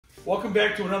Welcome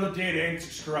back to another day at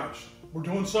Antics Garage. We're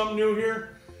doing something new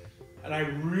here, and I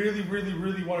really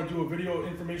want to do a video,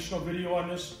 informational video on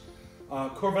this.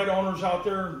 Corvette owners out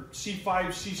there, C5,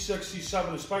 C6,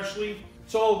 C7 especially.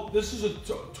 So this is a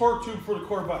torque tube for the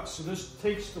Corvette. So this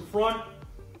takes the front,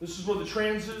 this is where the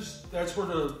trans is, that's where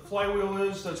the flywheel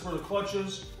is, that's where the clutch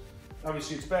is.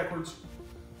 Obviously it's backwards.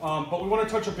 But we want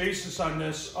to touch a basis on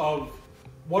this of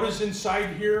what is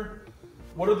inside here.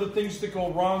 What are the things that go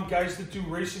wrong? Guys that do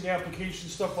racing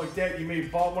applications, stuff like that, you may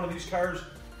have bought one of these cars,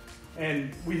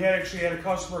 and we actually had a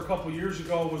customer a couple years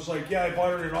ago was like, yeah, I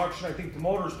bought it at an auction, I think the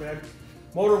motor's bad.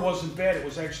 Motor wasn't bad, it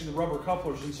was actually the rubber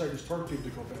couplers inside this torque tube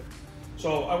that go bad.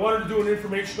 So I wanted to do an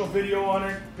informational video on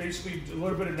it, basically a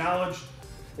little bit of knowledge,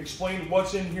 explain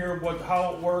what's in here,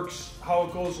 how it works, how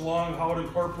it goes along, how it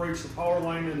incorporates the power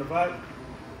line in the vet,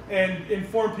 and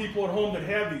inform people at home that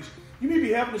have these. You may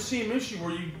be having the same issue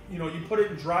where you put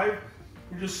it in drive,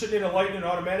 you're just sitting in a light and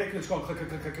automatic and it's going click, click,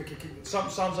 click, click, click, click.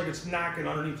 Something sounds like it's knocking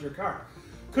underneath your car.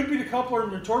 Could be the coupler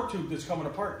in your torque tube that's coming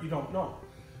apart, you don't know.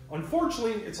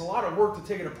 Unfortunately, it's a lot of work to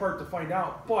take it apart to find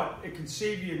out, but it can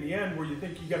save you in the end where you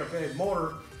think you got a bad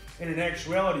motor, and in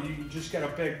actuality, you just got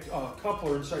a big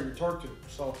coupler inside your torque tube.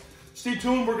 So stay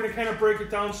tuned, we're gonna kind of break it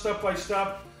down step by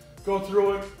step, go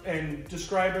through it and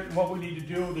describe it and what we need to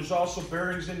do. There's also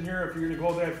bearings in here if you're gonna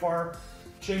go that far.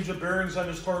 Change the bearings on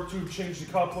this torque tube, change the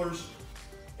couplers,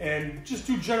 and just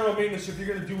do general maintenance if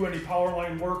you're gonna do any power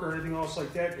line work or anything else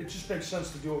like that. It just makes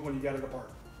sense to do it when you got it apart.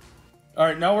 All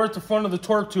right, now we're at the front of the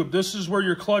torque tube. This is where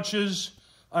your clutch is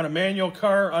on a manual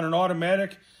car. On an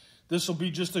automatic, this will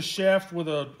be just a shaft with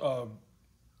a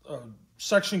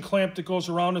section clamp that goes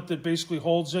around it that basically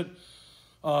holds it.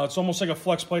 It's almost like a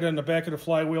flex plate on the back of the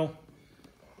flywheel.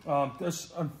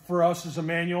 This for us is a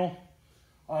manual.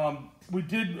 We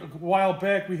did a while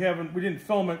back. We didn't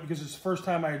film it because it's the first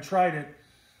time I had tried it.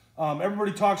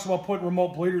 Everybody talks about putting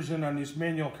remote bleeders in on these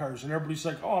manual cars, and everybody's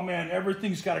like, "Oh man,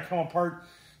 everything's got to come apart.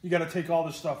 You got to take all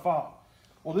this stuff out."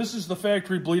 Well, this is the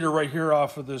factory bleeder right here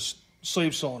off of this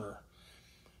slave cylinder.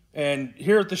 And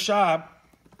here at the shop,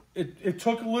 it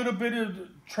took a little bit of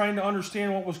trying to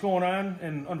understand what was going on,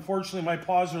 and unfortunately my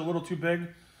paws are a little too big,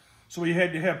 so we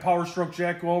had to have Power Stroke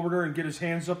Jack go over there and get his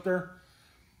hands up there.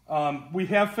 We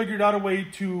have figured out a way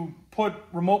to put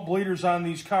remote bleeders on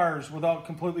these cars without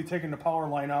completely taking the power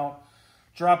line out,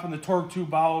 dropping the torque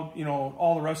tube out,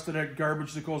 all the rest of that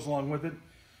garbage that goes along with it.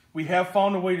 We have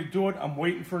found a way to do it. I'm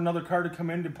waiting for another car to come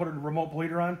in to put a remote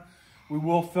bleeder on. We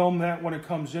will film that when it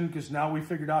comes in because now we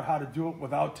figured out how to do it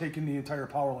without taking the entire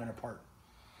power line apart.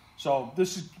 So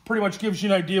this pretty much gives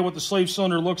you an idea what the slave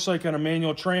cylinder looks like on a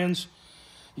manual trans.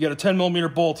 You got a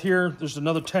 10mm bolt here. There's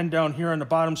another 10 down here on the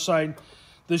bottom side.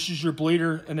 This is your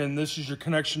bleeder, and then this is your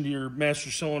connection to your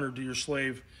master cylinder to your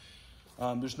slave.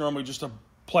 There's normally just a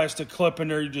plastic clip in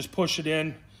there. You just push it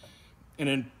in and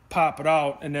then pop it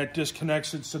out, and that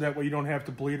disconnects it so that way you don't have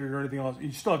to bleed it or anything else.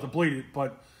 You still have to bleed it,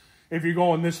 but if you're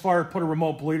going this far, put a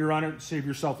remote bleeder on it, save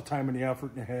yourself the time and the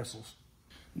effort and the hassles.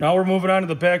 Now we're moving on to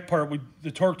the back part.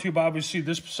 The torque tube, obviously,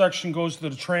 this section goes to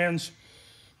the trans.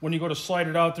 When you go to slide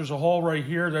it out, there's a hole right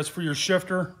here. That's for your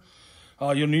shifter.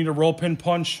 You'll need a roll pin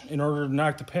punch in order to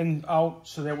knock the pin out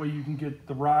so that way you can get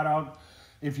the rod out.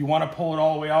 If you want to pull it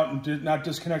all the way out and not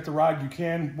disconnect the rod, you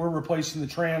can. We're replacing the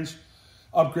trans,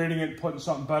 upgrading it, putting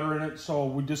something better in it. So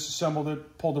we disassembled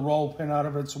it, pulled the roll pin out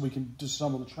of it so we can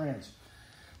disassemble the trans.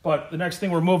 But the next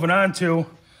thing we're moving on to,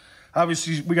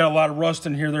 obviously we got a lot of rust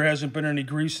in here. There hasn't been any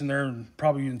grease in there in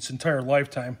probably its entire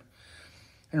lifetime.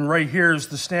 And right here is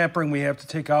the snap ring we have to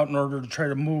take out in order to try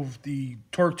to move the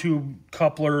torque tube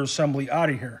coupler assembly out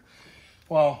of here.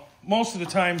 Well, most of the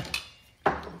time,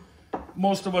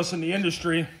 most of us in the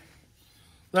industry,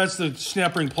 that's the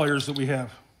snap ring pliers that we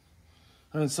have.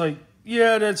 And it's like,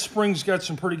 yeah, that spring's got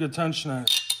some pretty good tension on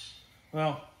it.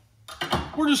 Well,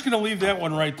 we're just going to leave that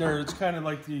one right there. It's kind of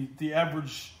like the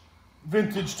average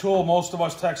vintage tool. Most of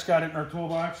us techs got it in our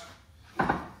toolbox.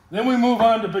 Then we move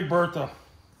on to Big Bertha.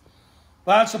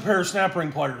 That's a pair of snap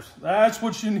ring pliers. That's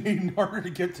what you need in order to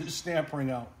get this snap ring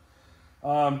out.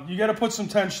 You got to put some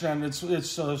tension on it.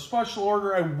 It's a special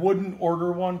order. I wouldn't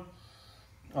order one.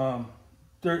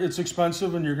 It's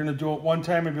expensive, and you're going to do it one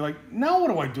time and be like, now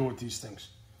what do I do with these things?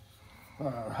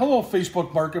 Hello,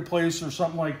 Facebook Marketplace or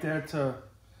something like that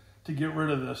to get rid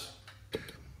of this.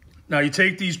 Now, you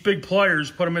take these big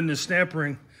pliers, put them in the snap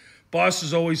ring. Boss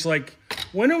is always like,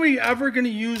 when are we ever going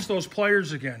to use those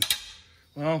pliers again?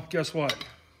 Well, guess what?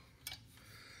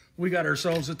 We got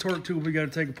ourselves a torque tube we got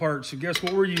to take apart. So guess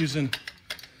what we're using?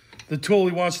 The tool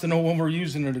he wants to know when we're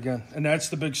using it again, and that's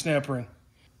the big snap ring.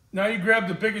 Now you grab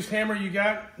the biggest hammer you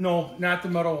got. No, not the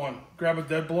metal one. Grab a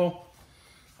dead blow.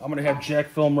 I'm gonna have jack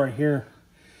film right here.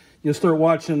 You'll start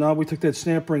watching now. We took that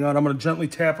snap ring out. I'm gonna gently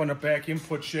tap on the back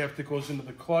input shaft that goes into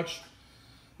the clutch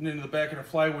and into the back of the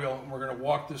flywheel, and we're gonna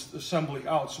walk this assembly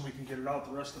out so we can get it out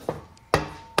the rest of it.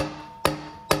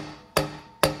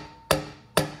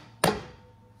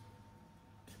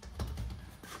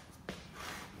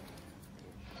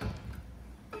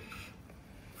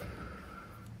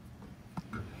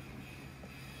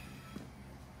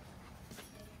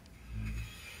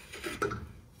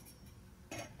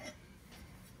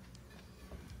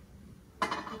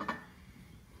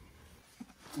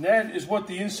 And that is what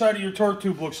the inside of your torque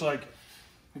tube looks like.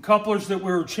 The couplers that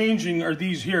we're changing are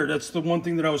these here. That's the one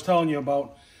thing that I was telling you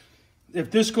about. If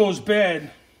this goes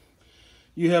bad,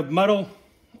 you have metal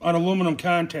on aluminum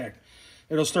contact.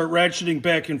 It'll start ratcheting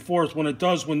back and forth. When it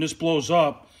does, when this blows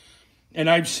up, and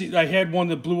I had one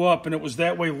that blew up and it was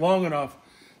that way long enough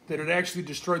that it actually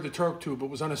destroyed the torque tube. It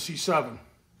was on a C7.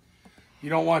 You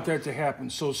don't want that to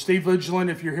happen. So stay vigilant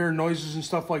if you're hearing noises and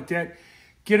stuff like that.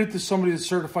 Get it to somebody that's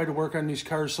certified to work on these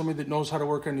cars, somebody that knows how to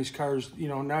work on these cars, you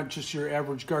know, not just your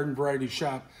average garden variety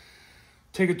shop.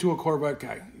 Take it to a Corvette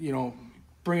guy, you know,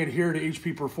 bring it here to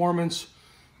HP Performance,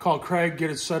 call Craig,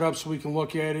 get it set up so we can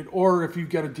look at it. Or if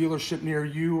you've got a dealership near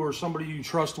you or somebody you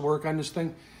trust to work on this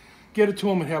thing, get it to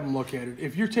them and have them look at it.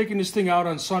 If you're taking this thing out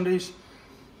on Sundays,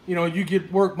 you know, you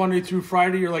get work Monday through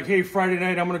Friday, you're like, hey, Friday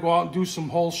night I'm going to go out and do some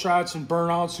hole shots and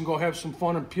burnouts and go have some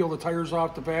fun and peel the tires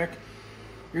off the back.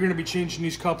 You're going to be changing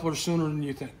these couplers sooner than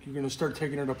you think. You're going to start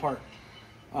taking it apart.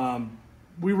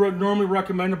 We normally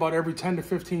recommend about every 10 to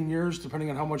 15 years, depending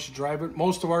on how much you drive it.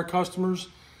 Most of our customers,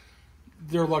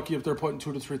 they're lucky if they're putting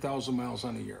 2,000 to 3,000 miles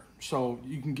on a year. So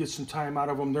you can get some time out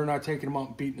of them. They're not taking them out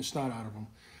and beating the snot out of them.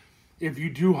 If you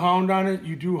do hound on it,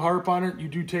 you do harp on it, you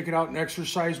do take it out and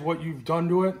exercise what you've done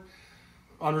to it,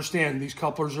 understand these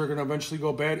couplers are going to eventually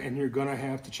go bad and you're going to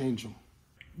have to change them.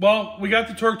 Well, we got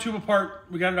the torque tube apart.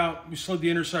 We got it out. We slid the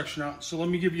intersection out. So let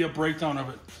me give you a breakdown of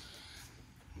it.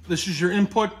 This is your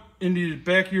input into the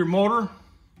back of your motor.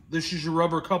 This is your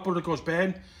rubber coupler that goes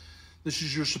bad. This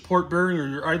is your support bearing or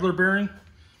your idler bearing.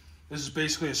 This is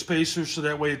basically a spacer so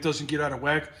that way it doesn't get out of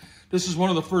whack. This is one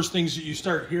of the first things that you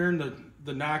start hearing,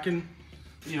 the knocking.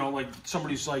 You know, like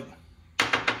somebody's like,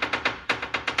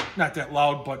 not that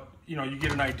loud, but you know, you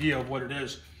get an idea of what it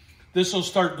is. This will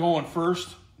start going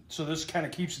first. So this kind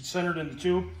of keeps it centered in the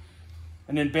tube.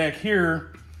 And then back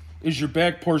here is your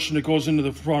back portion that goes into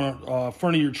the front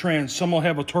of your trans. Some will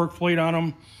have a torque plate on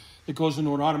them that goes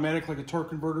into an automatic, like a torque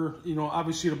converter. You know,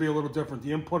 obviously it'll be a little different.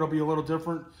 The input will be a little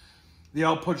different. The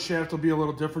output shaft will be a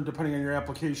little different depending on your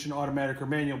application, automatic or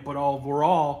manual. But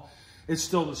overall, it's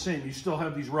still the same. You still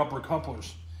have these rubber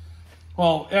couplers.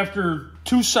 Well, after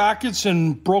 2 sockets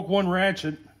and broke 1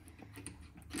 ratchet,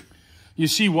 you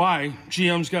see why.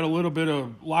 GM's got a little bit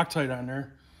of Loctite on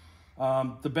there.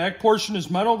 The back portion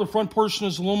is metal. The front portion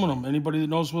is aluminum. Anybody that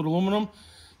knows what aluminum,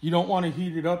 you don't want to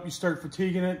heat it up. You start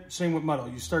fatiguing it. Same with metal.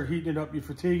 You start heating it up, you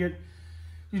fatigue it.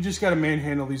 You just got to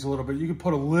manhandle these a little bit. You can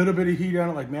put a little bit of heat on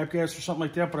it, like MAP gas or something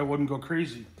like that, but I wouldn't go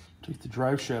crazy. Take the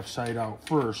drive shaft side out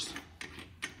first.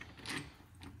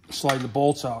 Slide the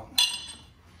bolts out.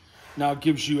 Now it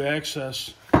gives you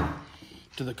access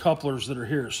to the couplers that are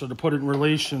here. So to put it in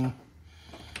relation,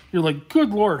 you're like,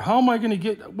 good Lord, how am I going to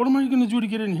get, what am I going to do to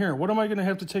get in here? What am I going to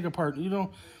have to take apart? You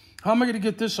know, how am I going to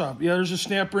get this up? Yeah, there's a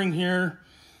snap ring here,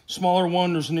 smaller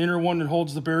one. There's an inner one that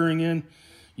holds the bearing in.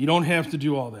 You don't have to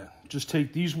do all that. Just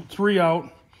take these 3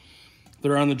 out that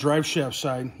are on the drive shaft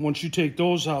side. Once you take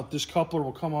those out, this coupler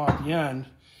will come out at the end.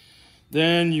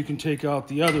 Then you can take out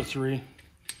the other 3.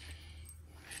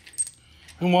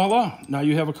 And voila, now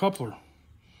you have a coupler.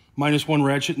 Minus 1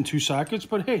 ratchet and 2 sockets,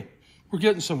 but hey, we're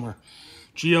getting somewhere.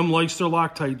 GM likes their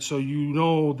Loctite, so you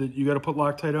know that you got to put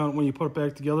Loctite on when you put it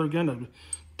back together again.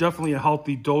 Definitely a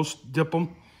healthy dose, dip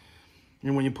them.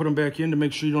 And when you put them back in, to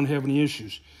make sure you don't have any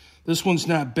issues. This one's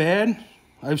not bad.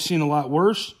 I've seen a lot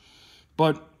worse,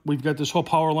 but we've got this whole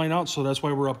power line out, so that's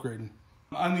why we're upgrading.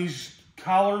 On these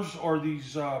collars or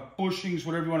these bushings,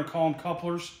 whatever you want to call them,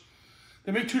 couplers,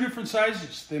 they make 2 different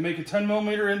sizes. They make a 10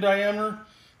 millimeter in diameter.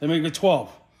 They make a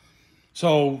 12.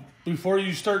 So before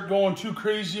you start going too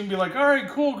crazy and be like, all right,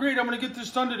 cool, great, I'm going to get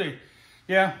this done today.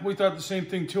 Yeah, we thought the same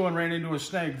thing too and ran into a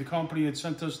snag. The company had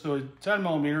sent us the 10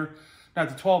 millimeter, not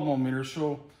the 12 millimeter,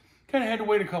 so kind of had to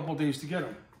wait a couple of days to get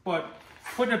them. But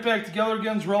putting it back together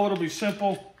again is relatively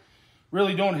simple.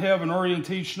 Really don't have an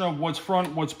orientation of what's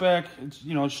front, what's back. It's,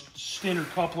 you know, standard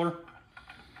coupler.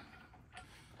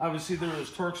 Obviously,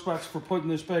 there's torque specs for putting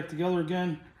this back together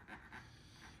again.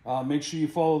 Make sure you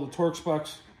follow the torque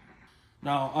specs.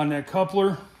 Now, on that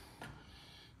coupler,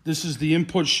 this is the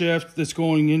input shaft that's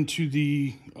going into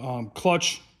the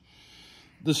clutch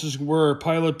This is where our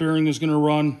pilot bearing is going to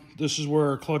run. This is where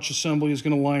our clutch assembly is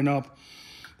going to line up.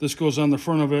 This goes on the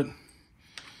front of it.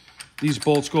 These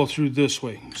bolts go through this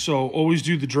way. So always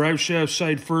do the drive shaft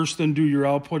side first, then do your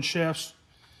output shafts.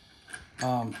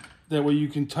 That way you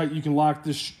can lock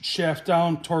this shaft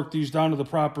down, torque these down to the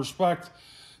proper spec,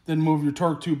 then move your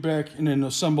torque tube back and then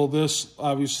assemble this.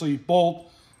 Obviously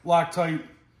bolt, Loctite,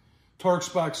 torque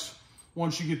specs.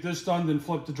 Once you get this done, then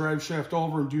flip the drive shaft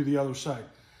over and do the other side.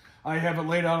 I have it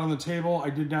laid out on the table. I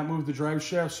did not move the drive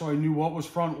shaft, so I knew what was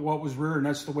front, what was rear, and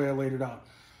that's the way I laid it out.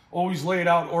 Always lay it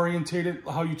out, orientate it,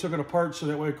 how you took it apart, so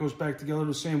that way it goes back together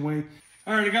the same way.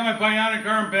 All right, I got my bionic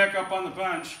arm back up on the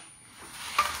bench.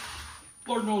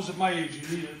 Lord knows at my age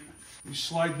you need it. You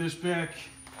slide this back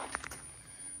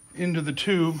into the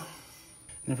tube,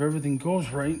 and if everything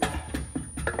goes right,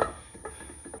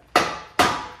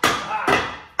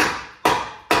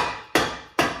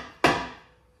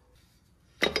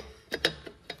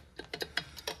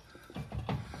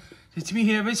 it's me,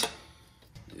 Habits.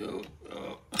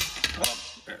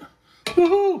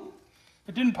 Woohoo!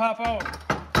 It didn't pop out.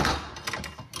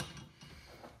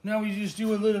 Now we just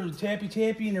do a little tappy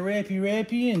tappy and a rappy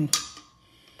rappy and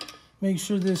make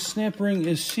sure this snap ring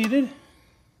is seated.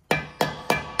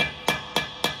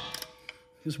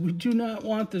 Because we do not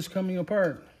want this coming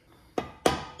apart. And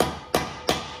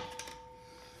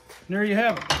there you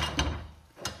have it.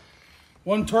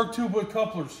 One torque tube with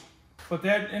couplers. But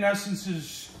that in essence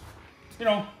is, you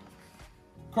know,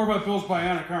 Corvette Bill's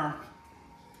bionic arm.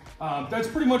 That's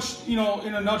pretty much, you know,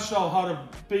 in a nutshell, how to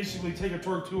basically take a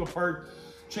torque tube apart,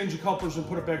 change the couplers, and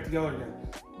put it back together again.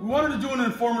 We wanted to do an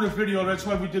informative video. That's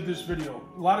why we did this video.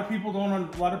 A lot of people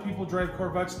drive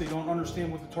Corvettes. They don't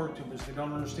understand what the torque tube is. They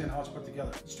don't understand how it's put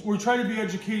together. We try to be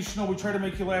educational. We try to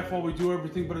make you laugh while we do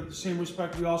everything, but at the same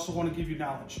respect, we also want to give you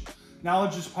knowledge.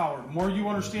 Knowledge is power. The more you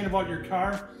understand about your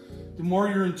car, the more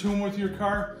you're in tune with your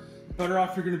car, the better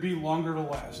off you're going to be, longer to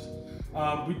last.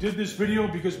 We did this video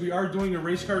because we are doing a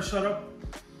race car setup.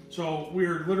 So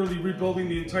we're literally rebuilding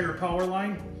the entire power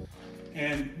line.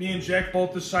 And me and Jack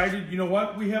both decided, you know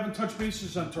what? We haven't touched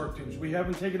bases on torque tubes. We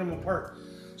haven't taken them apart.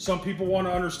 Some people want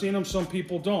to understand them, some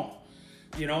people don't.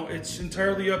 You know, it's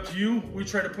entirely up to you. We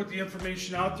try to put the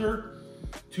information out there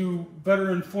to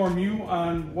better inform you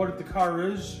on what the car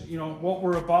is, you know, what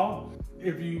we're about.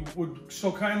 If you would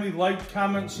so kindly like,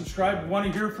 comment, subscribe. We want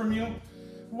to hear from you.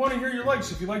 We want to hear your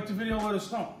likes. If you like the video, let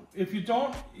us know. If you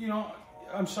don't, you know,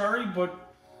 I'm sorry, but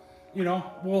you know,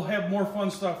 we'll have more fun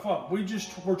stuff up.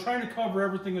 We're trying to cover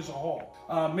everything as a whole.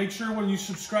 Make sure when you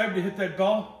subscribe to hit that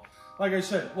bell. Like I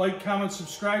said, like, comment,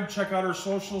 subscribe. Check out our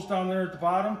socials down there at the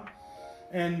bottom.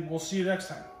 And we'll see you next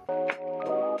time.